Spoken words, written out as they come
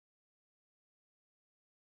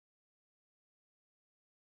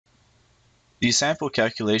The sample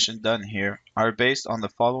calculations done here are based on the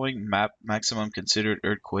following maximum considered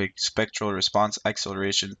earthquake spectral response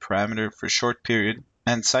acceleration parameter for short period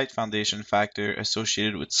and site foundation factor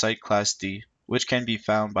associated with site class D, which can be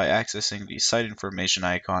found by accessing the site information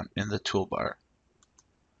icon in the toolbar.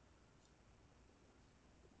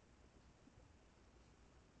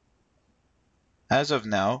 As of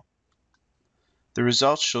now, the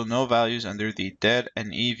results show no values under the dead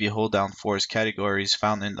and EV hold-down force categories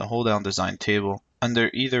found in the hold-down design table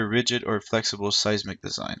under either rigid or flexible seismic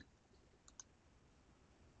design.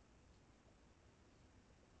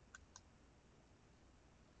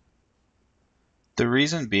 The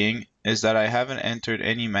reason being is that I haven't entered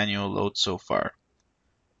any manual loads so far.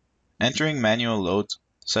 Entering manual loads,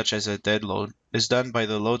 such as a dead load, is done by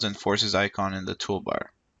the loads and forces icon in the toolbar.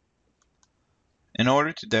 In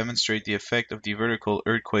order to demonstrate the effect of the vertical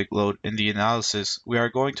earthquake load in the analysis, we are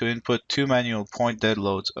going to input two manual point dead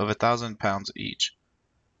loads of 1,000 pounds each.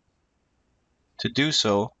 To do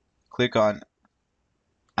so, click on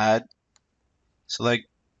Add, select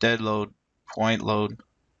Dead Load, Point Load,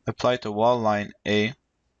 apply to wall line A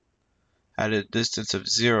at a distance of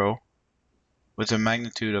 0 with a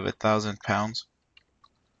magnitude of 1,000 pounds,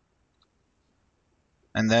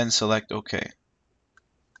 and then select OK.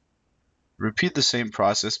 Repeat the same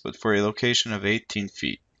process but for a location of 18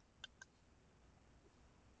 feet.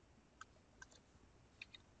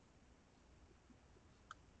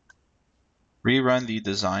 Rerun the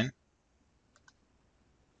design.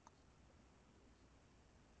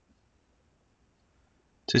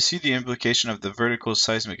 To see the implication of the vertical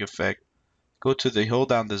seismic effect, go to the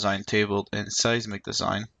hold-down design table in Seismic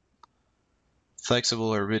Design,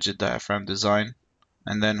 Flexible or Rigid Diaphragm Design,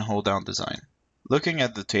 and then hold-down design. Looking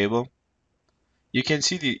at the table, you can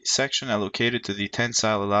see the section allocated to the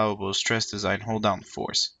tensile allowable stress design hold-down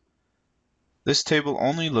force. This table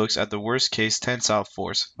only looks at the worst-case tensile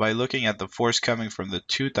force by looking at the force coming from the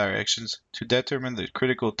two directions to determine the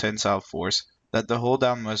critical tensile force that the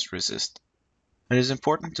hold-down must resist. It is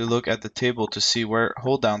important to look at the table to see where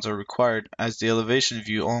hold-downs are required, as the elevation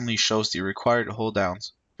view only shows the required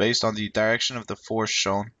hold-downs based on the direction of the force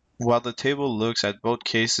shown, while the table looks at both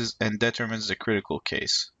cases and determines the critical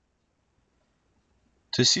case.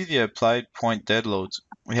 To see the applied point dead loads,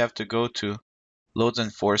 we have to go to Loads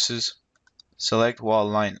and Forces, select wall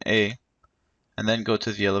line A, and then go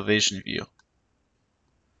to the elevation view.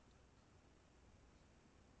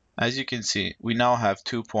 As you can see, we now have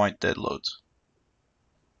 2 point dead loads.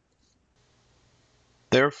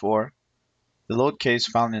 Therefore, the load case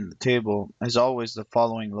found in the table is always the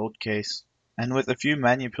following load case, and with a few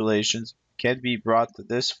manipulations can be brought to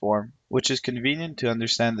this form, which is convenient to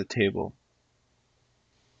understand the table.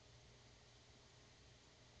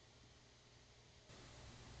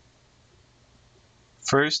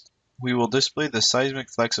 First, we will display the seismic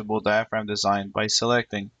flexible diaphragm design by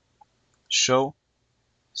selecting Show,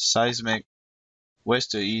 Seismic,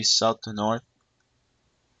 West to East, South to North,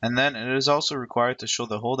 and then it is also required to show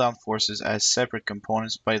the hold-down forces as separate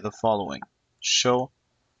components by the following: Show,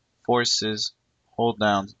 Forces,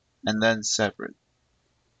 Hold-downs, and then Separate.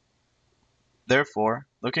 Therefore,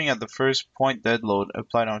 looking at the first point dead load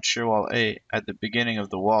applied on shear wall A at the beginning of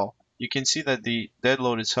the wall, you can see that the dead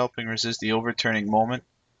load is helping resist the overturning moment,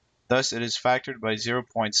 thus it is factored by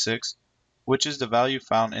 0.6, which is the value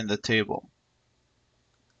found in the table.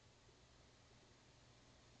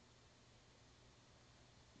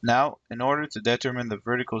 Now, in order to determine the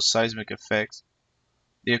vertical seismic effects,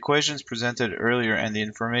 the equations presented earlier and the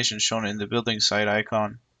information shown in the building site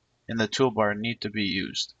icon in the toolbar need to be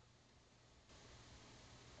used.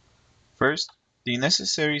 First, the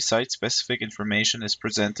necessary site-specific information is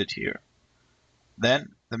presented here.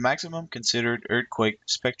 Then, the maximum considered earthquake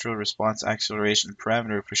spectral response acceleration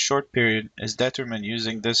parameter for short period is determined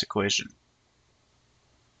using this equation.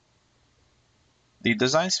 The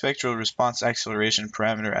design spectral response acceleration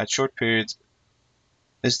parameter at short periods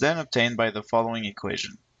is then obtained by the following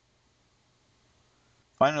equation.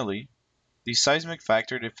 Finally, the seismic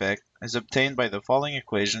factored effect is obtained by the following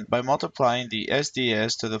equation by multiplying the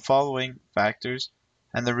SDS to the following factors,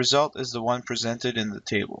 and the result is the one presented in the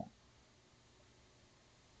table.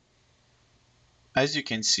 As you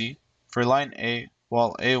can see, for line A,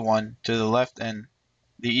 wall A1 to the left end,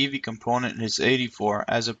 the EV component is 84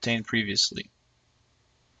 as obtained previously.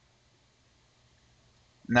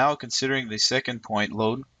 Now considering the second point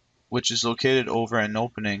load, which is located over an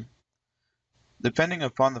opening, depending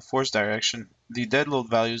upon the force direction, the dead load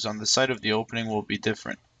values on the side of the opening will be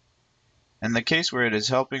different. In the case where it is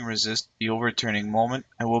helping resist the overturning moment,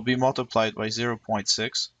 it will be multiplied by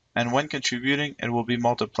 0.6, and when contributing, it will be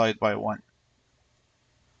multiplied by 1.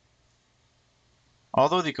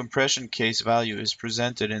 Although the compression case value is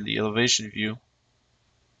presented in the elevation view,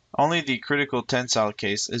 only the critical tensile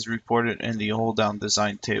case is reported in the hold-down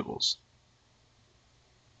design tables.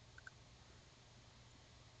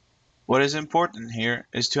 What is important here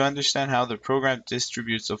is to understand how the program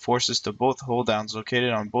distributes the forces to both hold-downs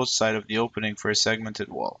located on both sides of the opening for a segmented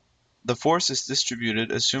wall. The force is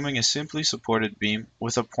distributed assuming a simply supported beam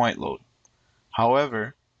with a point load.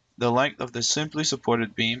 However, the length of the simply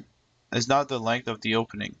supported beam is not the length of the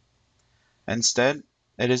opening. Instead,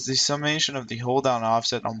 it is the summation of the hold-down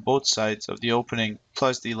offset on both sides of the opening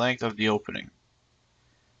plus the length of the opening.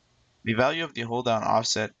 The value of the hold-down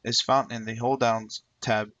offset is found in the hold-downs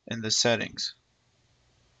tab in the settings.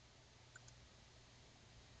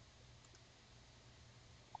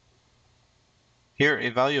 Here, a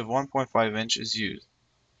value of 1.5 inch is used.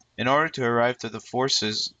 In order to arrive to the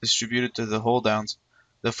forces distributed to the hold-downs,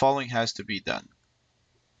 the following has to be done.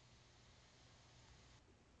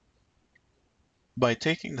 By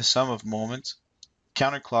taking the sum of moments,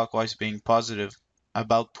 counterclockwise being positive,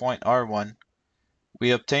 about point R1,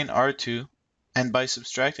 we obtain R2, and by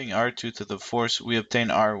subtracting R2 to the force, we obtain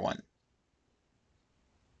R1.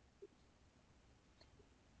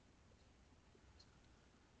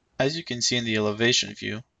 As you can see in the elevation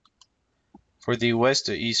view, for the west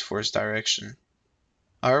to east force direction,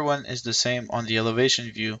 R1 is the same on the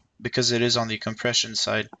elevation view because it is on the compression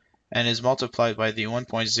side and is multiplied by the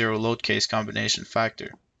 1.0 load case combination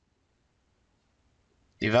factor.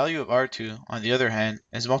 The value of R2, on the other hand,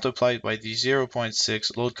 is multiplied by the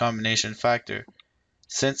 0.6 load combination factor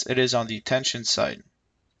since it is on the tension side.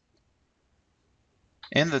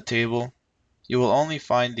 In the table, you will only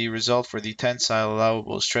find the result for the tensile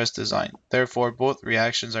allowable stress design. Therefore, both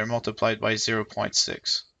reactions are multiplied by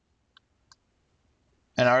 0.6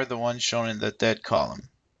 and are the ones shown in the dead column.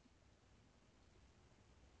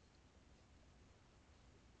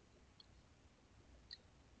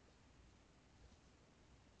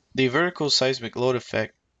 The vertical seismic load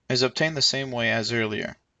effect is obtained the same way as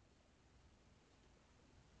earlier.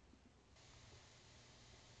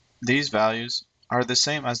 These values are the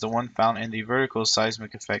same as the one found in the vertical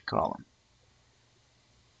seismic effect column.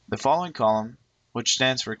 The following column, which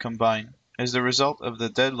stands for combine, is the result of the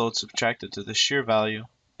dead load subtracted to the shear value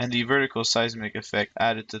and the vertical seismic effect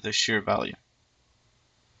added to the shear value.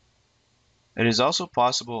 It is also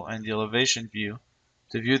possible in the elevation view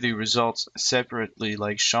to view the results separately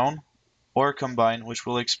like shown, or combine, which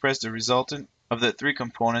will express the resultant of the three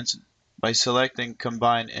components by selecting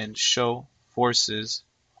combine in show, forces,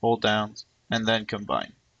 hold downs, and then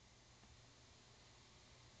combine.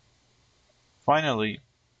 Finally,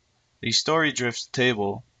 the story drifts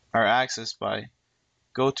table are accessed by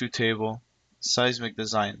go to table, seismic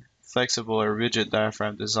design, flexible or rigid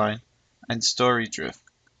diaphragm design, and story drift.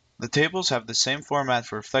 The tables have the same format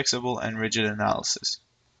for flexible and rigid analysis.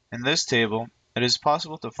 In this table, it is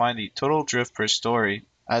possible to find the total drift per story,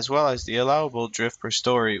 as well as the allowable drift per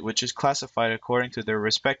story, which is classified according to their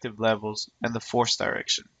respective levels and the force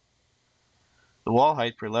direction. The wall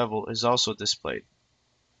height per level is also displayed.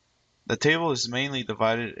 The table is mainly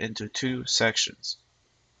divided into two sections: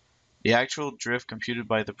 the actual drift computed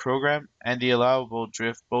by the program and the allowable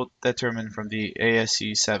drift, both determined from the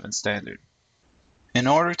ASCE 7 standard. In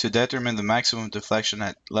order to determine the maximum deflection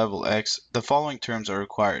at level x, the following terms are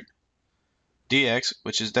required: dx,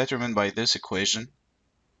 which is determined by this equation,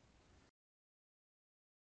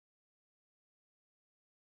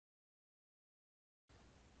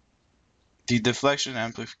 the deflection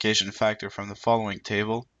amplification factor from the following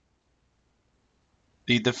table,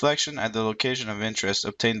 the deflection at the location of interest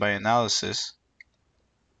obtained by analysis,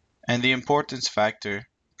 and the importance factor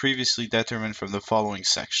previously determined from the following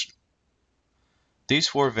section. These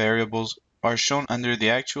four variables are shown under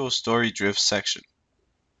the actual story drift section.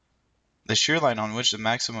 The shear line on which the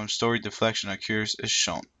maximum story deflection occurs is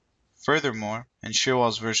shown. Furthermore, in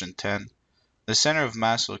Shearwalls version 10, the center of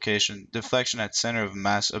mass location, deflection at center of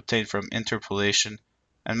mass obtained from interpolation,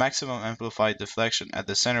 and maximum amplified deflection at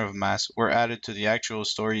the center of mass were added to the actual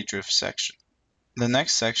story drift section. The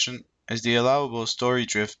next section is the allowable story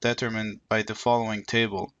drift determined by the following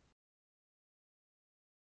table.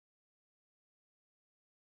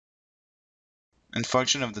 In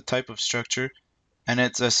function of the type of structure and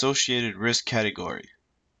its associated risk category.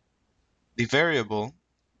 The variable,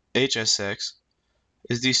 HSX,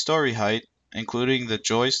 is the story height, including the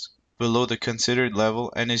joist, below the considered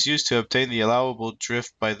level and is used to obtain the allowable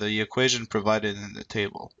drift by the equation provided in the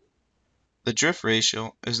table. The drift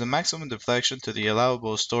ratio is the maximum deflection to the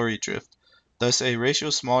allowable story drift, thus a ratio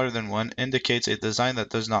smaller than 1 indicates a design that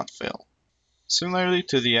does not fail. Similarly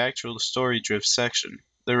to the actual story drift section,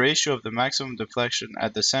 the ratio of the maximum deflection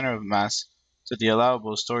at the center of mass to the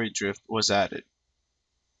allowable story drift was added.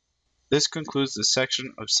 This concludes the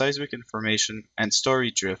section of seismic information and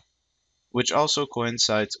story drift, which also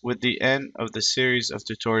coincides with the end of the series of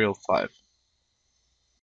Tutorial 5.